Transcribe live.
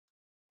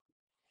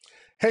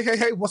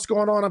Hey, what's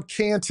going on? I'm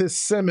Cantus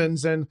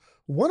Simmons. And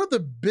one of the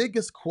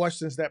biggest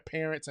questions that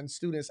parents and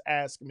students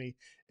ask me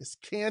is,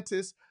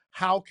 Cantus,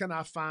 how can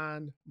I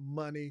find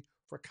money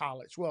for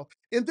college? Well,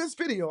 in this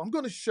video, I'm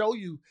going to show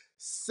you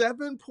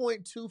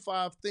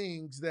 7.25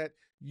 things that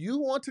you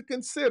want to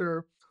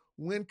consider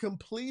when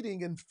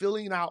completing and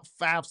filling out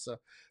FAFSA.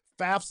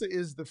 FAFSA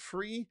is the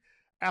free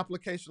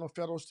application of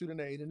federal student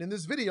aid. And in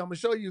this video, I'm going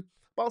to show you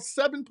about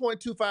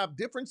 7.25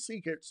 different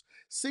secrets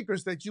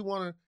that you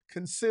want to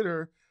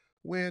consider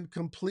when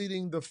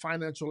completing the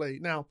financial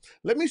aid. Now,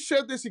 let me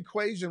share this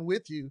equation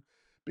with you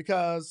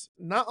because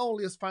not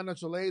only is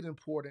financial aid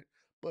important,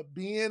 but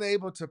being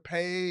able to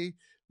pay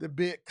the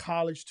big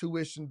college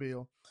tuition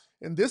bill.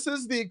 And this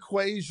is the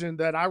equation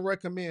that I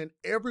recommend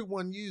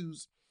everyone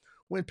use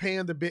when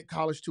paying the big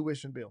college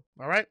tuition bill.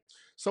 All right.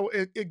 So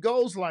it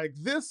goes like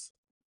this.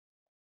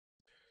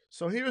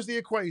 So here's the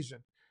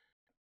equation.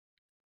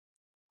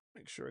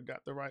 Make sure I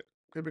got the right.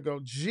 Here we go.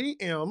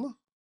 GM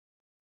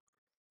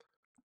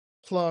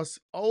plus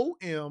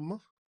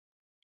OM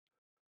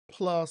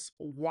plus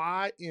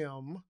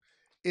YM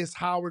is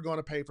how we're going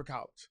to pay for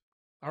college.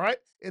 All right.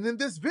 And in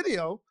this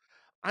video,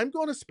 I'm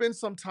going to spend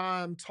some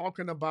time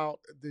talking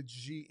about the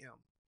GM.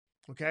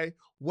 Okay.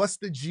 What's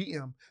the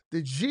GM?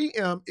 The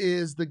GM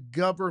is the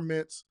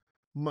government's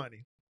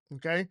money.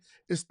 Okay.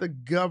 It's the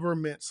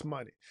government's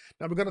money.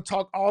 Now we're going to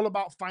talk all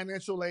about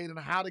financial aid and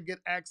how to get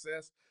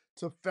access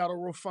to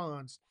federal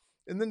funds.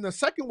 And then the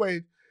second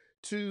way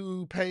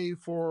to pay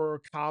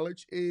for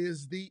college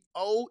is the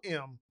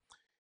OM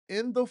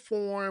in the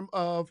form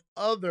of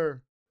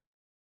other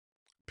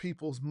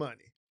people's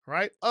money,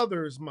 right?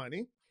 Others'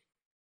 money.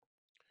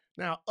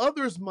 Now,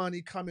 others'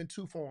 money come in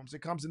two forms.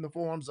 It comes in the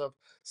forms of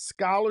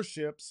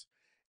scholarships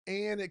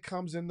and it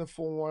comes in the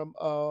form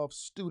of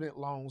student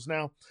loans.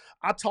 Now,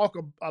 I talk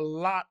a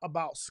lot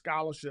about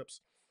scholarships.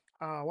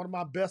 One of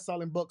my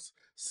best-selling books,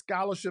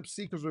 Scholarship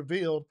Seekers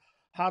Revealed,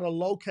 How to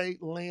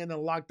Locate, Land,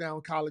 and Lock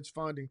Down College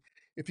Funding.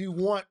 If you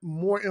want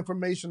more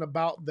information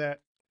about that,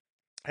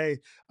 hey,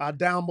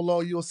 down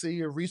below you'll see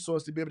a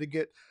resource to be able to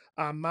get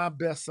my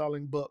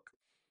best-selling book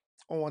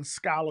on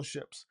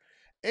scholarships.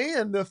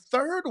 And the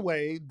third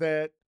way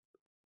that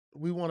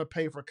we want to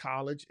pay for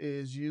college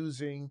is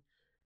using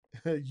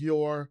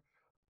your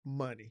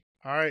money.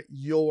 All right,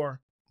 your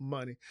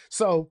money.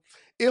 So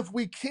if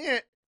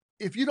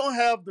you don't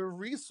have the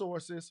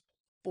resources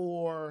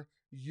for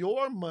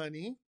your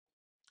money,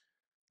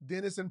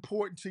 then it's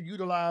important to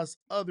utilize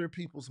other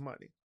people's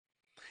money.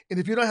 And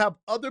if you don't have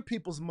other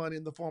people's money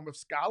in the form of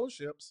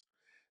scholarships,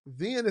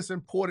 then it's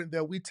important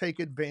that we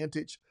take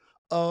advantage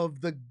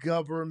of the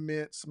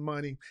government's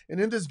money. And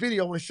in this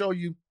video, I want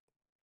to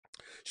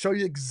show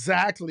you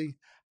exactly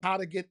how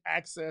to get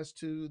access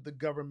to the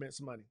government's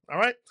money. All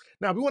right.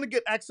 Now we want to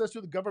get access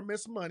to the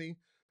government's money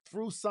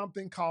through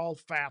something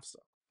called FAFSA.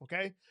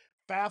 Okay.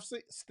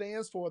 FAFSA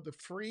stands for the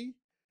Free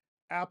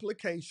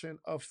Application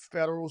of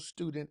Federal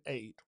Student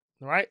Aid.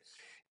 All right.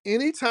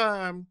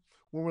 Anytime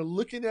when we're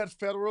looking at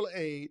federal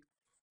aid,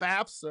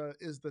 FAFSA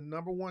is the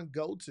number one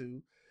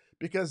go-to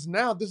because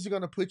now this is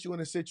going to put you in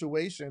a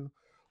situation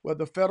where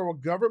the federal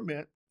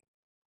government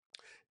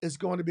is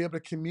going to be able to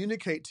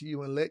communicate to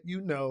you and let you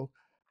know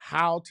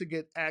how to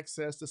get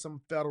access to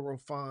some federal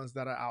funds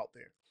that are out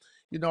there.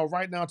 You know,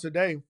 right now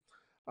today,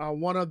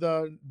 one of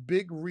the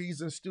big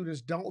reasons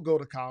students don't go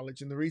to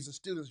college and the reason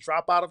students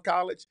drop out of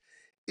college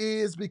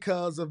is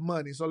because of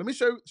money. So let me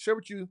share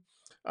with you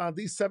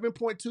these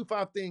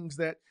 7.25 things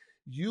that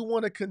you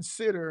want to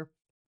consider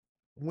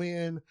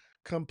when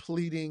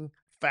completing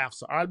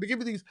FAFSA. All right, let me give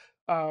you these,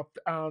 call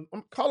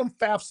them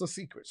FAFSA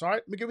secrets. All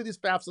right, let me give you these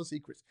FAFSA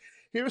secrets.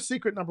 Here's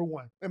secret number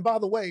one. And by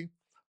the way,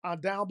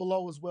 down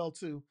below as well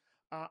too,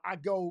 I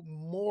go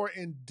more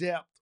in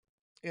depth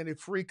in a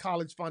free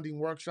college funding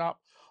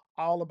workshop,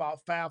 all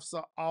about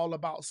FAFSA, all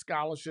about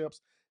scholarships,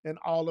 and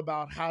all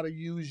about how to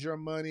use your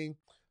money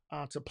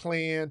to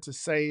plan, to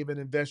save, and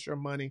invest your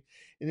money.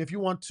 And if you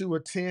want to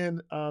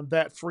attend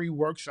that free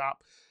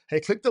workshop, hey,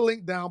 click the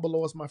link down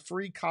below. It's my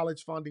free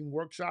college funding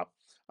workshop.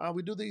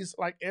 We do these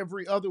like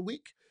every other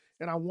week,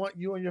 and I want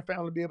you and your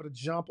family to be able to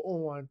jump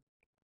on.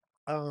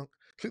 Uh,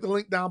 Click the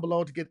link down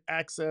below to get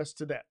access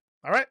to that.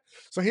 All right.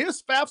 So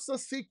here's FAFSA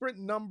secret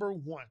number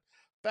one.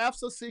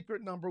 FAFSA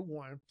secret number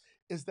one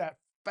is that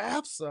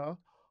FAFSA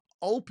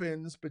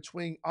opens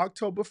between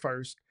October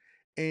 1st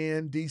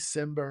and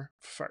December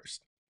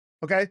 1st.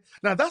 Okay.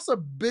 Now that's a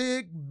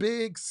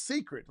big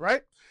secret,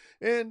 right?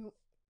 And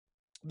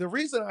the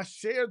reason I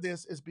share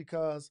this is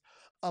because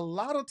a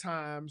lot of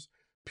times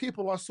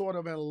people are sort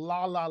of in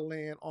la la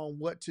land on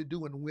what to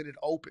do and when it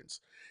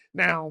opens.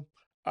 Now,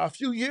 a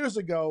few years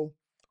ago,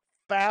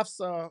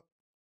 FAFSA,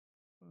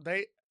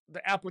 they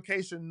the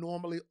application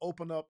normally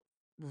open up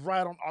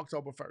right on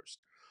October 1st.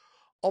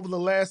 Over the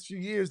last few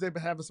years, they've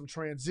been having some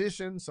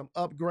transitions, some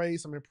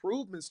upgrades, some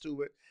improvements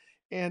to it.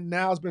 And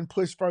now it's been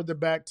pushed further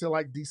back to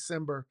like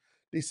December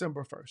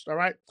 1st. All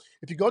right.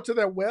 If you go to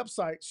their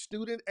website,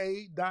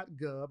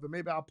 studentaid.gov, and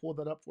maybe I'll pull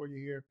that up for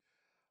you here.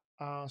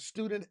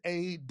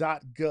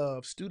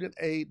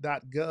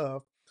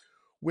 Studentaid.gov,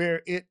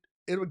 where it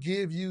it'll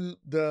give you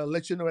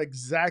let you know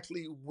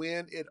exactly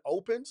when it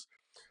opens.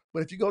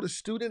 But if you go to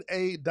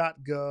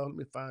studentaid.gov, let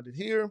me find it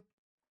here.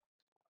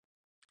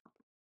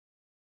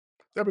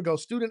 There we go,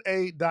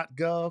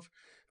 studentaid.gov.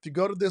 If you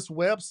go to this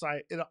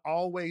website, it'll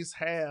always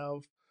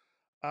have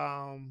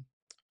um,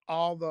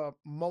 all the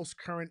most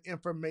current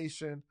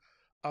information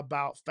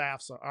about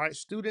FAFSA. All right,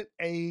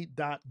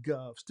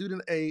 studentaid.gov,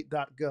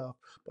 studentaid.gov.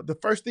 But the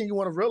first thing you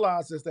want to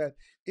realize is that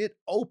it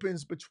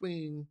opens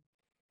between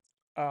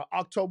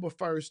October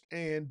 1st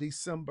and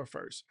December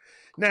 1st.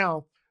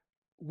 Now,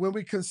 when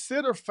we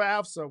consider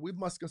FAFSA, we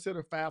must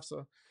consider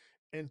FAFSA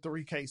in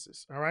three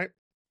cases. All right,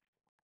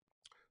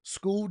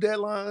 school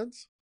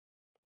deadlines,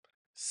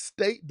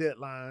 state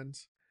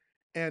deadlines,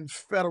 and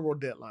federal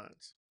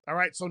deadlines. All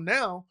right. So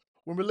now,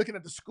 when we're looking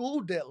at the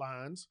school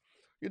deadlines,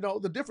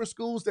 the different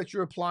schools that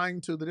you're applying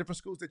to, the different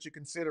schools that you're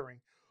considering,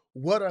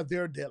 what are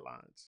their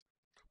deadlines?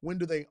 When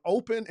do they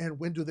open and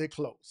when do they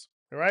close?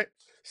 All right.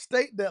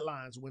 State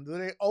deadlines, when do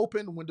they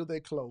open? When do they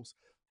close?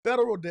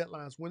 Federal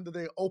deadlines, when do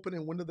they open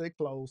and when do they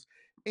close?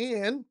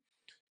 And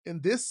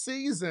in this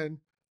season,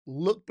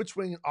 look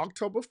between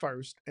October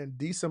 1st and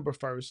December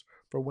 1st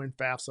for when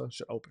FAFSA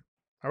should open.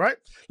 All right.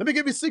 Let me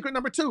give you secret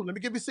number two. Let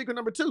me give you secret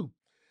number two.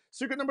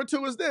 Secret number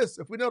two is this: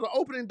 if we know the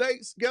opening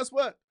dates, guess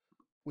what?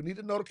 We need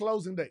to know the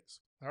closing dates.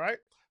 All right.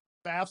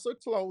 FAFSA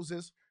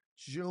closes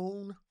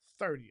June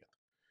 30th.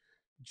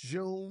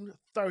 June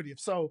 30th.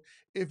 So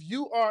if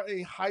you are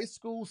a high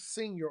school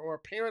senior or a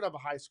parent of a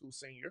high school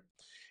senior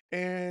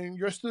and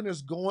your student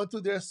is going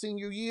through their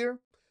senior year,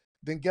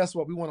 then guess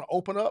what? We want to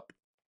open up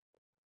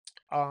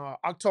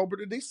October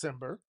to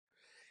December.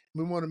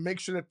 We want to make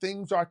sure that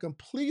things are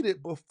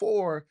completed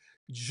before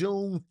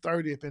June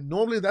 30th. And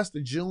normally that's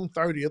the June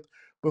 30th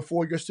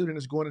before your student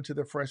is going into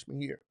their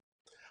freshman year.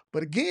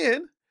 But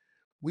again,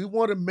 we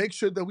want to make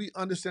sure that we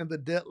understand the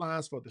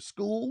deadlines for the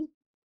school,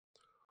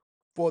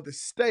 for the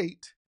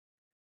state,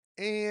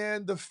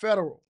 and the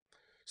federal.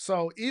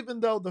 So even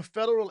though the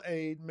federal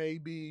aid may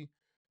be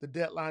the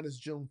deadline is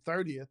June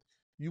 30th,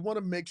 you want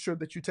to make sure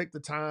that you take the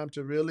time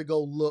to really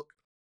go look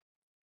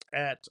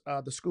at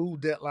the school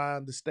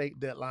deadline, the state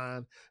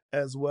deadline,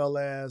 as well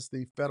as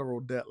the federal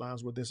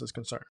deadlines where this is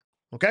concerned.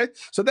 Okay,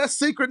 so that's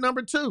secret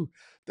number two.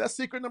 That's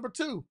secret number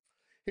two.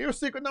 Here's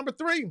secret number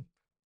three: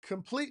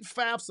 complete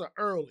FAFSA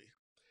early,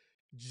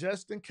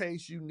 just in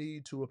case you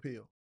need to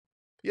appeal.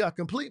 Yeah,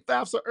 complete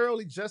FAFSA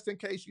early, just in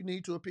case you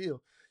need to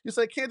appeal. You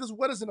say, Candace,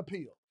 what is an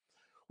appeal?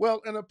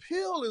 Well, an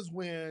appeal is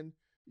when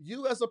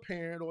you, as a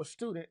parent or a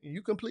student,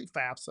 you complete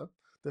FAFSA.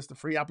 That's the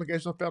free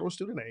application of federal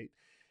student aid,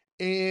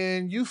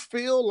 and you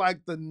feel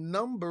like the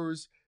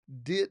numbers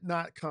did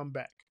not come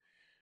back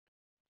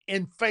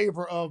in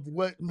favor of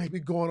what may be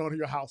going on in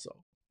your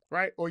household,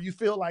 right? Or you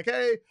feel like,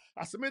 hey,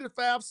 I submitted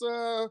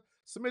FAFSA,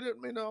 submitted,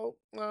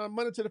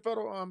 money to the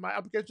federal, my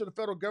application to the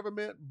federal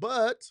government,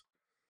 but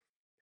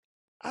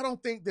I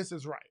don't think this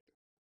is right.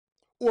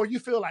 Or you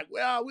feel like,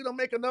 well, we don't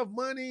make enough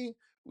money,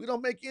 we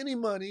don't make any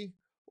money.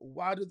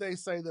 Why do they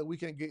say that we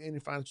can't get any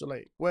financial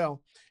aid?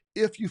 Well,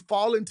 if you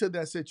fall into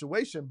that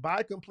situation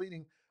by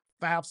completing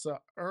FAFSA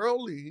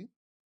early,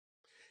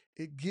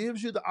 it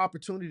gives you the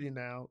opportunity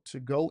now to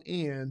go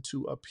in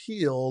to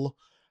appeal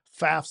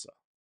FAFSA.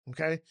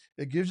 Okay.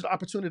 It gives you the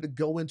opportunity to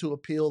go into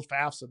appeal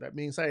FAFSA. That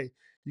means, hey,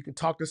 you can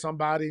talk to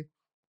somebody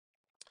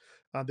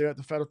there at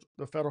the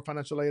federal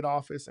financial aid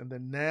office, and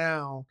then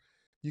now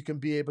you can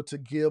be able to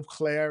give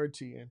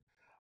clarity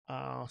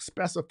and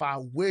specify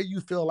where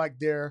you feel like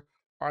there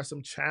are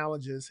some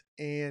challenges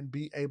and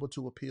be able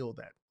to appeal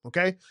that.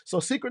 Okay. So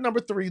secret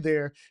number three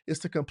there is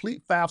to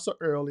complete FAFSA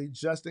early,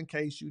 just in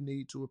case you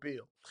need to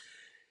appeal.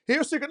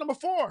 Here's secret number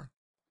four: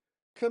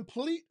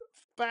 complete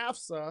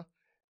FAFSA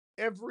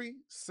every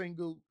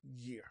single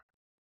year,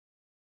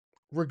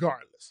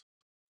 regardless.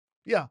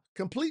 Yeah,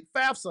 complete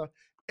FAFSA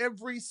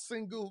every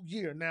single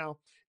year. Now,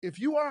 if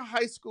you are a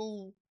high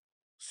school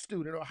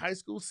student or a high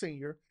school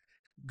senior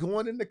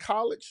going into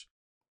college,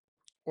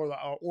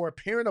 or a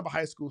parent of a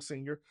high school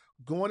senior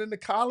going into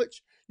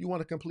college, you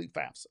want to complete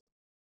FAFSA.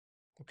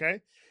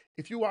 Okay.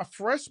 If you are a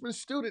freshman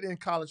student in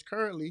college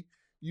currently,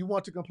 you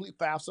want to complete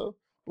FAFSA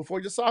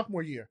before your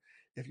sophomore year.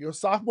 If you're a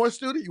sophomore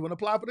student, you want to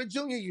apply for the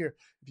junior year.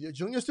 If you're a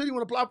junior student, you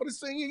want to apply for the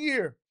senior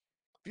year.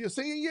 If you're a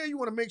senior year, you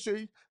want to make sure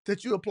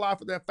that you apply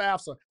for that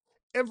FAFSA.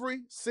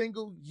 Every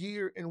single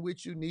year in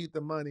which you need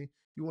the money,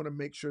 you want to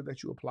make sure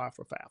that you apply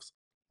for FAFSA.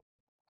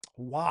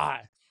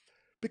 Why?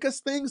 Because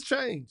things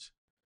change.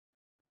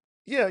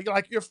 Yeah,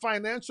 like your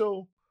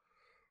financial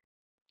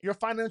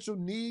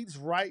needs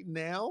right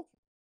now,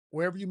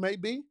 wherever you may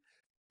be,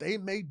 they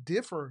may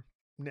differ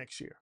next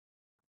year.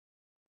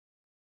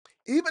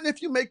 Even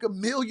if you make $1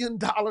 million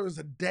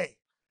a day,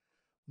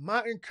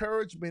 my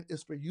encouragement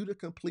is for you to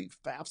complete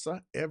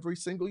FAFSA every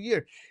single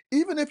year.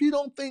 Even if you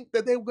don't think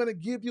that they're going to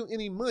give you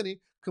any money,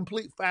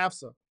 complete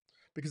FAFSA.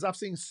 Because I've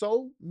seen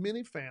so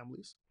many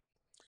families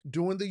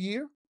during the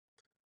year,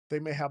 they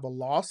may have a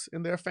loss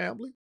in their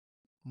family,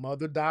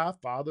 mother die,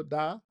 father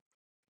die,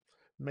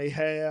 may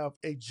have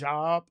a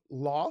job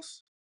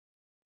loss,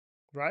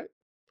 right?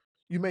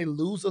 You may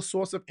lose a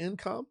source of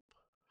income.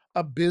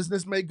 A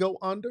business may go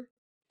under.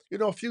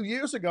 A few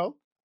years ago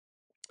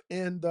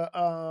in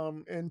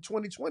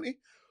 2020,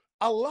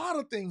 a lot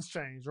of things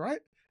changed, right?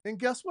 And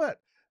guess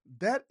what?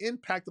 That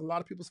impacted a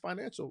lot of people's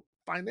financial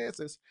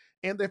finances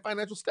and their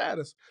financial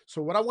status.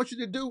 So what I want you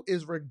to do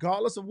is,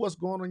 regardless of what's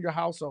going on in your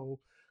household,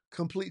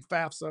 complete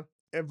FAFSA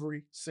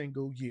every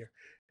single year.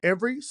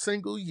 Every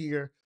single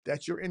year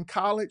that you're in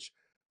college,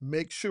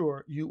 make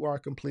sure you are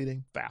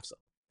completing FAFSA.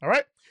 All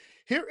right.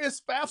 Here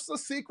is FAFSA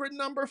secret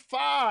number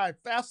 5.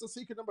 FAFSA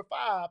secret number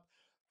 5.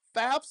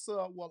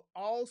 FAFSA will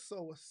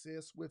also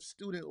assist with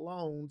student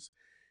loans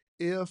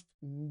if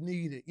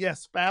needed.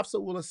 Yes,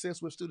 FAFSA will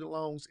assist with student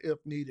loans if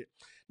needed.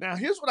 Now,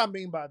 here's what I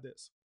mean by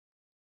this.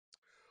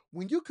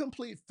 When you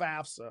complete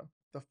FAFSA,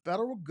 the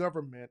federal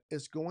government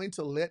is going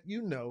to let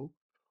you know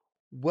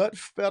what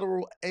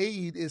federal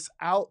aid is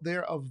out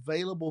there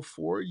available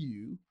for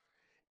you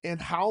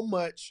and how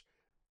much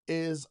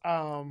is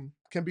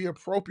can be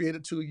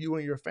appropriated to you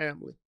and your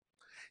family.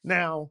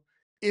 Now,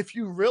 if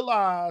you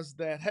realize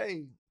that,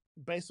 hey,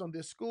 based on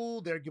this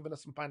school, they're giving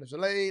us some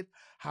financial aid.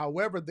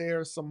 However,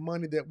 there's some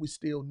money that we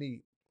still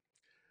need.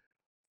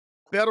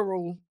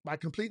 Federal, by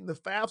completing the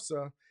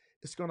FAFSA,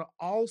 it's going to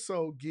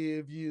also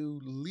give you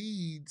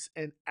leads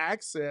and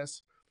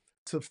access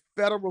to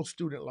federal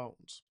student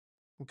loans.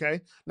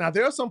 Okay. Now,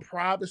 there are some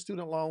private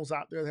student loans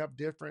out there that have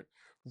different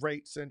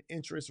rates and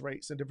interest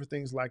rates and different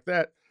things like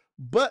that.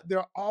 But there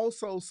are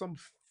also some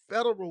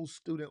federal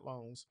student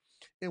loans.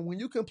 And when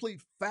you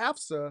complete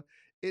FAFSA,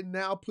 it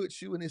now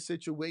puts you in a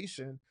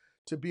situation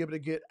to be able to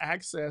get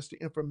access to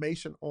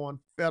information on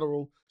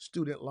federal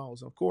student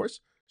loans. Of course,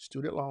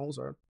 student loans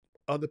are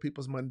other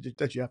people's money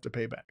that you have to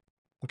pay back.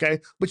 Okay.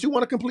 But you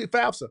want to complete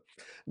FAFSA.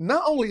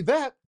 Not only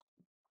that,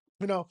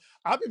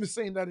 I've even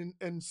seen that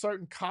in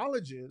certain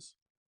colleges,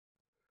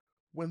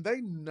 when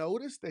they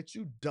notice that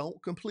you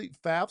don't complete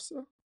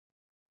FAFSA,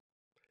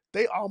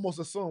 they almost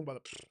assume,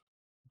 but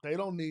they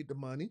don't need the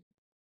money.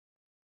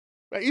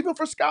 Right? Even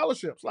for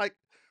scholarships, like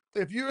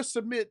if you're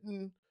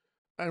submitting,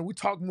 and we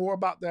talk more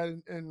about that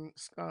in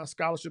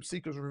Scholarship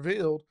Seekers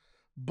Revealed,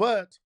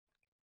 but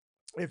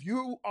if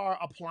you are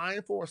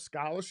applying for a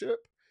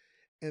scholarship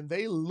and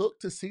they look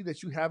to see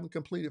that you haven't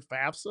completed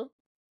FAFSA,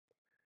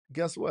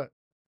 guess what?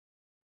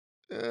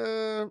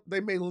 They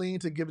may lean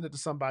to giving it to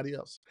somebody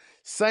else.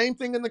 Same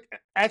thing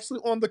actually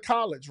on the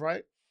college,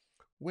 right?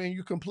 When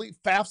you complete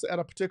FAFSA at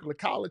a particular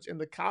college,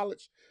 and the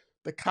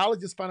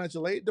college's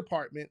financial aid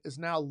department is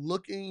now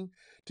looking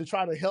to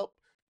try to help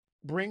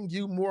bring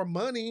you more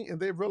money, and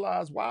they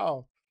realize,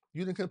 wow,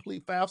 you didn't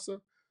complete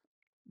FAFSA,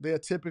 they'll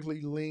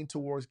typically lean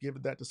towards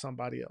giving that to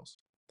somebody else.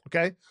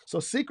 Okay, so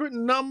secret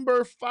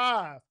number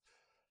 5: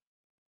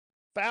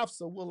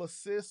 FAFSA will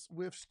assist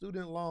with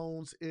student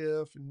loans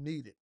if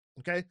needed.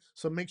 Okay,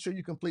 so make sure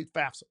you complete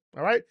FAFSA.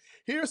 All right,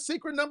 here's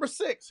secret number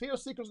 6.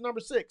 Here's secret number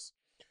 6.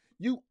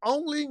 You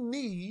only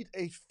need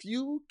a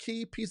few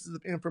key pieces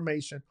of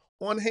information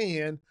on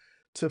hand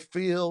to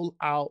fill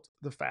out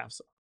the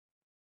FAFSA.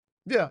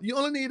 Yeah, you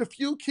only need a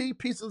few key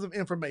pieces of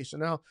information.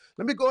 Now,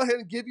 let me go ahead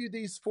and give you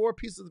these 4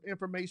 pieces of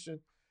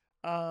information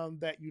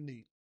that you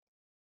need.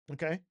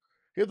 Okay,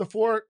 here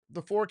are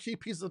the four key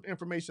pieces of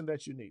information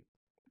that you need.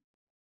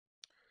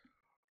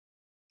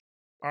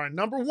 All right,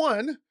 number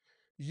 1,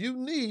 you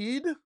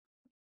need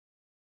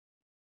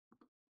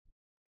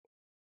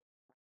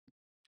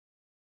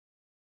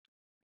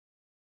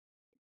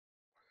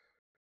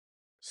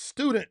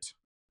student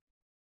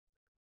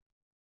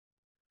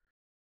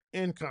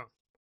income.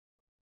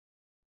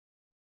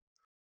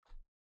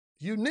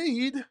 You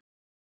need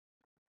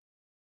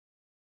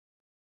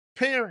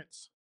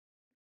parents'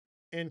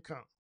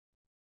 income.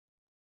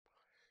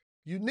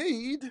 You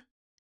need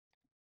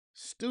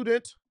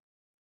student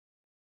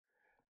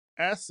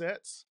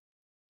assets,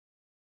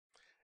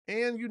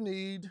 and you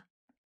need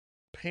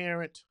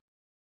parent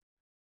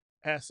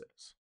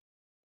assets.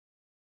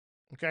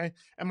 Okay.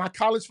 And my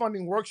college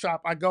funding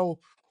workshop, I go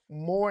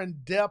more in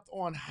depth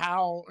on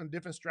how and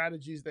different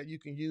strategies that you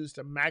can use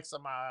to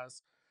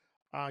maximize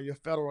your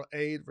federal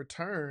aid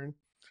return.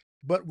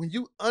 But when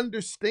you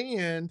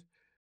understand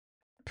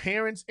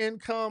parents'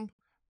 income,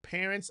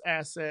 parents'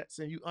 assets,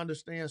 and you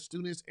understand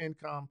students'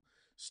 income,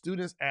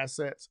 students'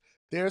 assets,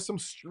 there are some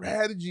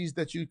strategies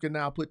that you can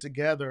now put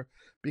together,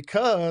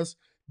 because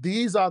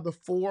these are the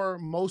 4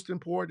 most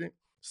important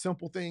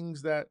simple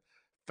things that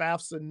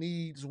FAFSA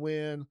needs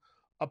when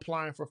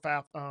applying for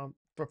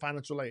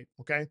financial aid.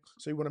 Okay,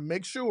 so you want to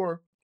make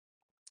sure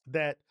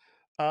that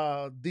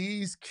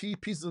these key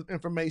pieces of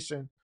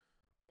information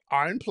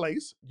are in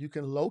place. You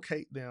can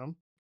locate them,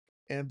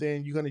 and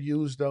then you're going to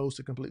use those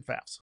to complete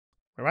FAFSA.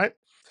 All right.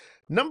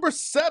 Number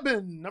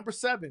seven,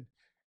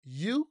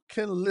 you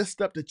can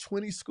list up to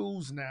 20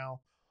 schools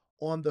now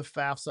on the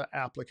FAFSA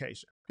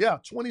application. Yeah,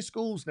 20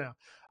 schools now.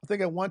 I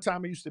think at one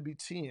time it used to be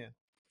 10.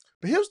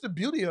 But here's the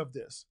beauty of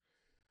this.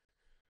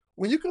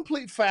 When you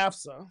complete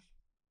FAFSA,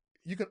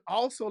 you can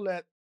also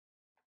let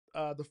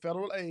the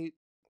federal aid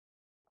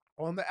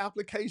on the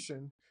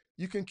application,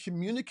 you can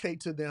communicate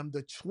to them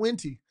the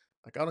 20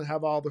 Like I don't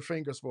have all the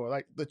fingers for it.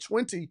 Like the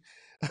 20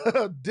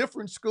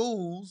 different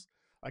schools.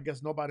 I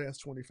guess nobody has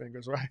 20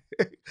 fingers, right?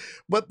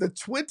 But the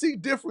 20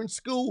 different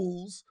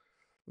schools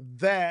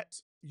that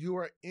you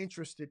are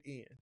interested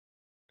in,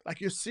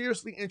 like you're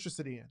seriously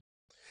interested in.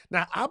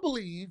 Now, I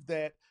believe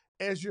that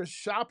as you're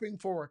shopping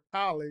for a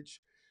college,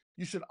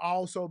 you should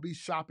also be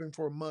shopping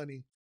for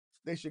money.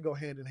 They should go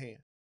hand in hand,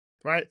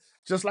 right?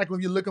 Just like when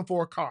you're looking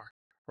for a car,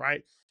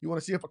 right? You want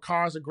to see if a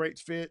car is a great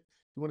fit.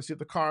 You want to see if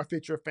the car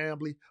fits your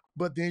family,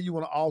 but then you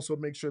want to also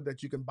make sure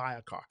that you can buy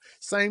a car.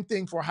 Same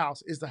thing for a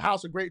house. Is the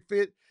house a great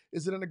fit?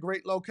 Is it in a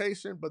great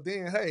location? But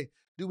then, hey,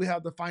 do we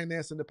have the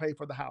financing to pay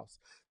for the house?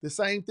 The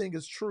same thing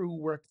is true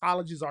where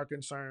colleges are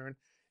concerned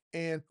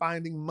and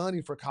finding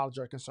money for college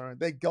are concerned.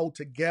 They go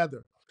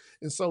together.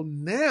 And so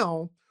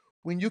now,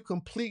 when you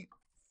complete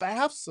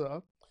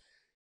FAFSA,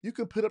 you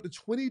can put up to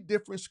 20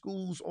 different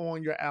schools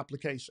on your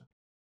application.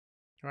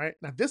 Right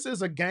now, this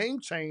is a game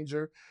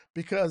changer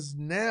because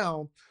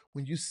now,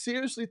 when you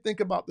seriously think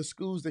about the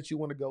schools that you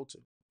want to go to,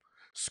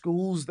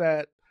 schools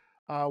that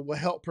will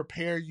help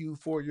prepare you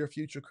for your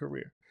future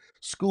career,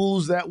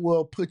 schools that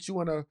will put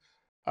you in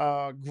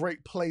a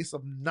great place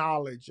of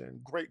knowledge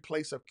and great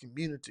place of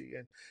community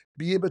and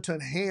be able to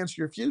enhance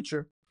your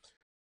future,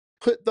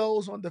 put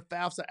those on the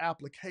FAFSA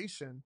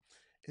application.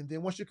 And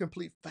then once you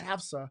complete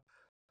FAFSA,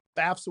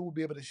 FAFSA will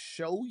be able to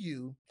show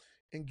you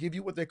and give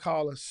you what they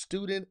call a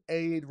student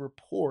aid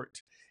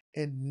report.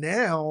 And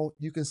now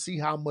you can see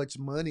how much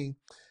money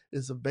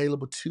is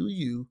available to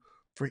you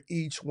for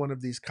each one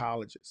of these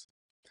colleges.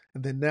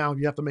 And then now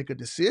you have to make a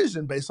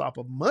decision based off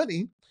of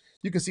money.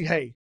 You can see,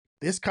 hey,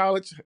 this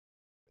college,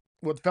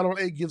 well, the federal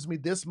aid gives me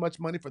this much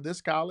money for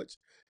this college.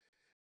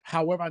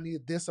 However, I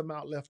need this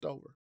amount left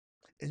over.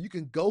 And you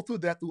can go through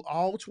that through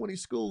all 20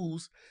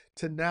 schools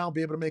to now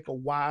be able to make a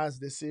wise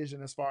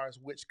decision as far as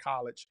which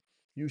college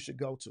you should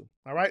go to.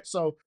 All right.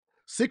 So,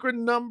 secret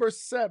number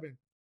 7,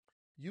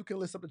 you can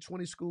list up to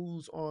 20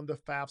 schools on the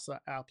FAFSA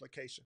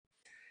application.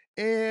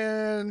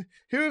 And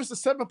here's the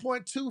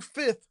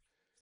 7.25th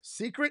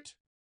secret: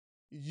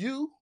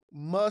 you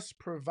must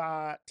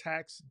provide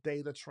tax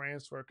data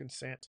transfer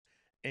consent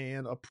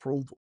and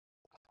approval.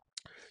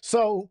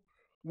 So,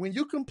 when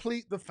you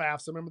complete the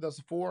FAFSA, remember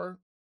there's four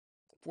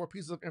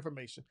pieces of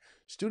information: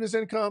 students'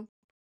 income,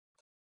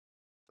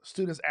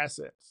 students'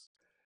 assets,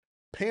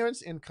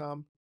 parents'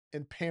 income,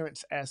 and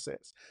parents'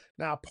 assets.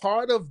 Now,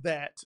 part of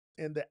that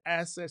in the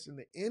assets and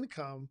the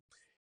income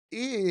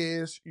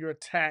is your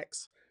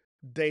tax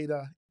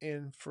data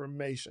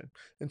information.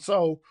 And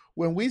so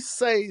when we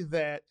say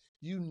that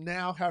you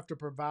now have to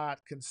provide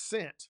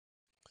consent,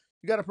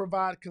 you got to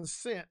provide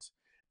consent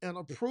and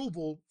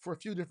approval for a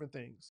few different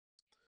things.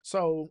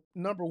 So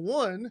number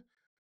one,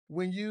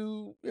 when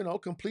you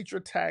complete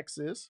your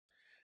taxes,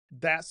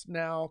 that's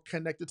now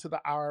connected to the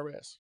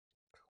IRS.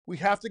 We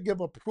have to give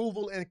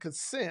approval and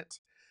consent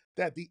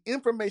that the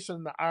information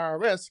in the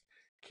IRS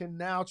can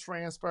now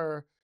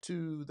transfer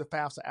to the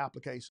FAFSA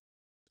application.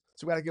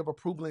 So we got to give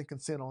approval and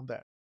consent on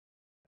that.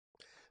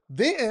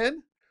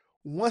 Then,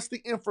 once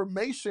the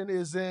information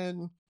is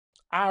in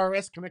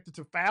IRS connected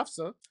to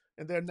FAFSA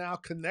and they're now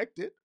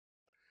connected,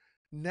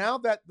 now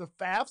that the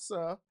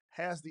FAFSA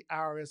has the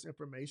IRS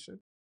information,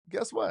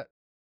 guess what?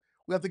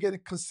 We have to get a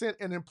consent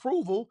and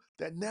approval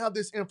that now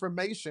this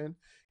information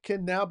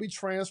can now be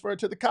transferred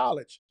to the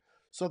college.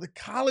 So the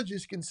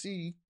colleges can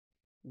see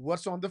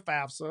what's on the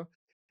FAFSA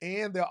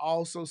and they'll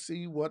also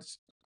see what's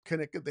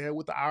connected there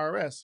with the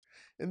IRS.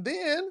 And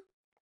then,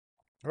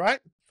 right,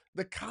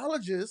 the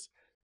colleges,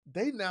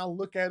 they now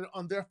look at it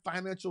on their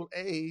financial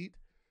aid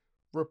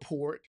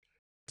report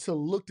to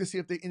look to see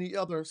if there are any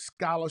other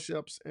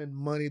scholarships and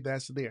money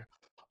that's there.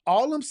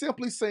 All I'm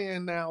simply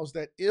saying now is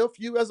that if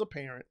you as a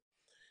parent,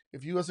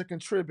 if you as a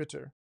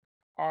contributor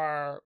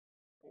are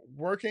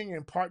working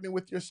and partnering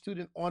with your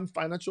student on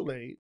financial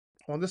aid,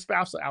 on this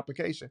FAFSA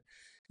application,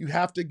 you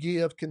have to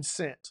give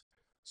consent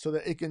so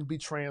that it can be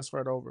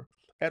transferred over.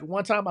 At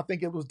one time, I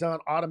think it was done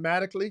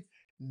automatically.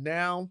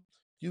 Now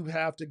you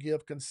have to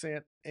give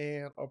consent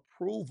and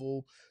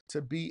approval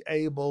to be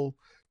able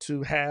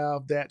to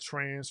have that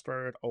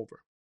transferred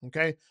over.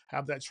 Okay,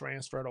 have that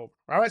transferred over.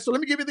 All right, so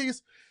let me give you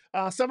these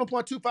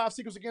 7.25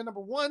 secrets again.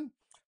 Number one,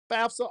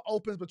 FAFSA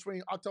opens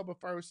between October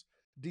 1st,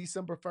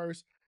 December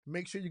 1st.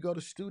 Make sure you go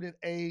to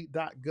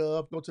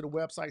studentaid.gov, go to the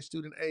website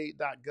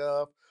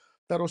studentaid.gov,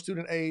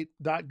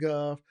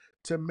 federalstudentaid.gov,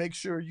 to make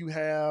sure you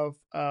have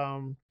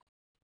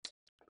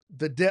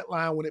the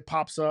deadline when it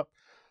pops up.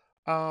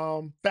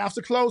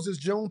 FAFSA closes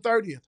June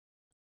 30th.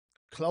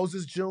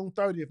 Closes June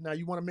 30th. Now,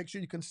 you want to make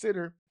sure you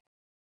consider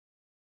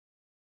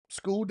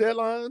school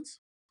deadlines,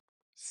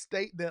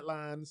 state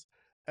deadlines,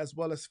 as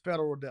well as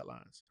federal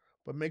deadlines.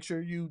 But make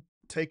sure you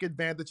take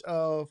advantage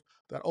of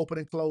that open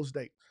and close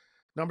date.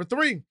 Number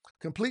 3,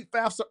 complete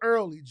FAFSA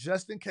early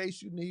just in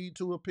case you need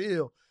to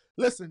appeal.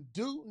 Listen,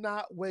 do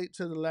not wait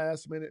till the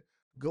last minute.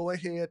 Go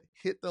ahead,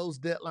 hit those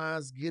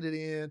deadlines, get it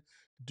in,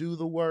 do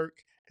the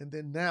work, and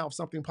then now if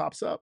something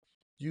pops up,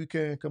 you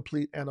can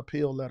complete an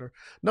appeal letter.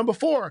 Number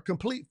 4,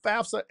 complete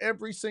FAFSA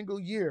every single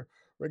year.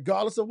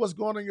 regardless of what's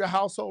going on in your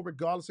household,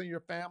 regardless of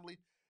your family,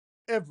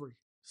 every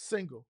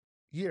single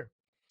year.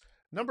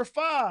 Number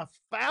 5,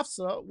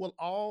 FAFSA will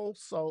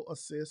also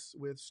assist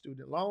with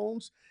student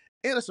loans.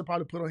 And I should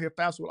probably put on here,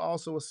 FAFSA will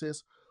also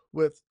assist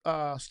with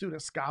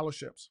student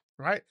scholarships,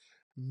 right?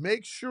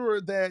 Make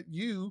sure that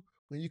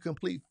when you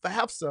complete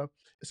FAFSA,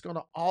 it's going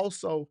to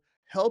also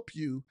help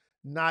you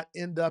not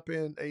end up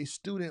in a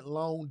student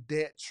loan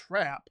debt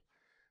trap,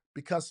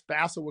 because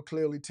FAFSA will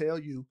clearly tell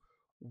you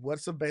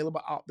what's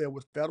available out there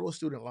with federal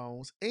student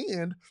loans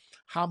and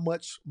how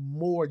much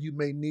more you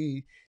may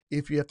need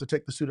if you have to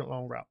take the student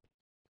loan route.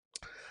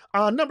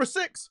 Number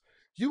 6,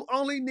 you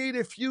only need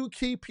a few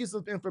key pieces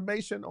of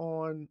information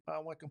on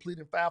when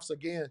completing FAFSA.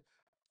 Again,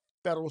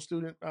 federal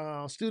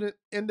student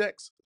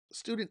index,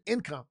 student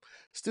income,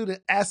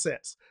 student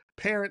assets,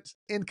 parents'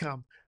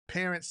 income,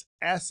 parents'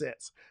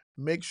 assets.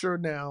 Make sure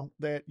now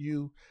that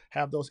you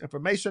have those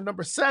information.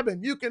 Number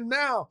 7, you can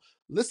now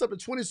list up to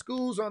 20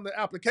 schools on the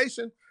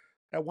application.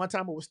 At one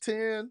time it was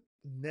 10.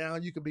 Now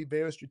you can be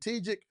very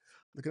strategic,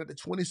 looking at the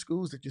 20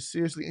 schools that you're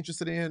seriously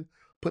interested in,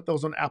 put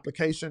those on the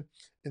application.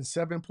 And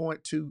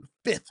 7.2,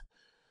 fifth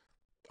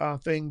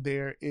thing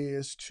there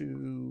is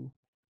to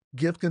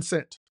give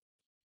consent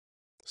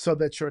so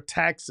that your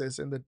taxes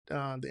and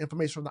the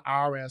information from the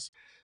IRS,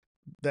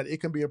 that it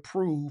can be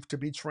approved to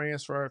be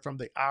transferred from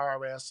the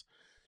IRS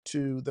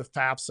to the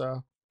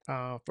FAFSA,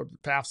 for the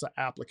FAFSA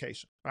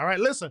application. All right,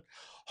 listen,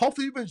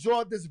 hopefully you've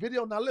enjoyed this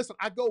video. Now listen,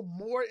 I go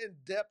more in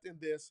depth in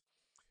this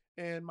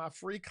in my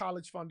free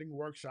college funding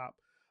workshop.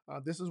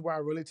 This is where I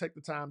really take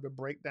the time to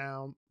break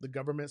down the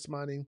government's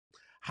money,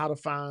 how to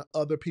find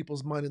other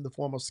people's money in the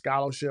form of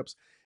scholarships,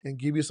 and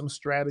give you some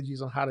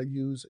strategies on how to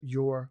use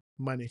your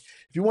money.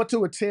 If you want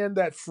to attend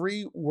that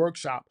free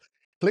workshop,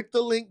 click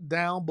the link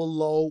down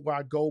below where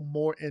I go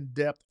more in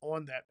depth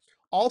on that.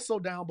 Also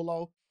down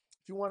below,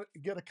 if you want to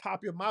get a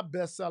copy of my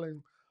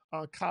best-selling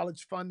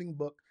college funding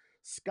book,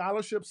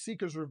 Scholarship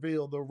Seekers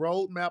Reveal: The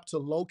Roadmap to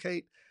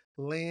Locate,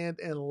 Land,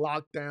 and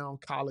Lock Down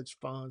College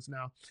Funds.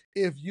 Now,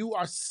 if you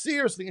are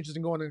seriously interested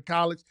in going into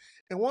college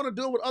and want to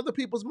do it with other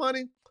people's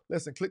money,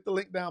 listen, click the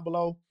link down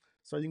below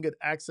so you can get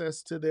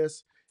access to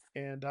this.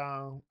 And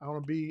I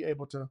want to be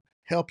able to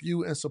help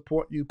you and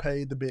support you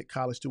pay the big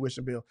college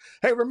tuition bill.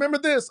 Hey, remember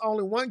this,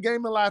 only one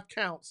game in life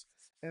counts,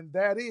 and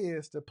that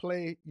is to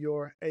play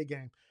your A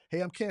game.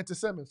 Hey, I'm Cantor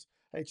Simmons.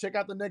 Hey, check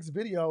out the next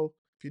video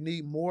if you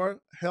need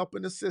more help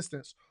and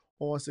assistance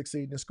on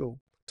succeeding in school.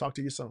 Talk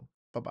to you soon.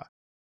 Bye-bye.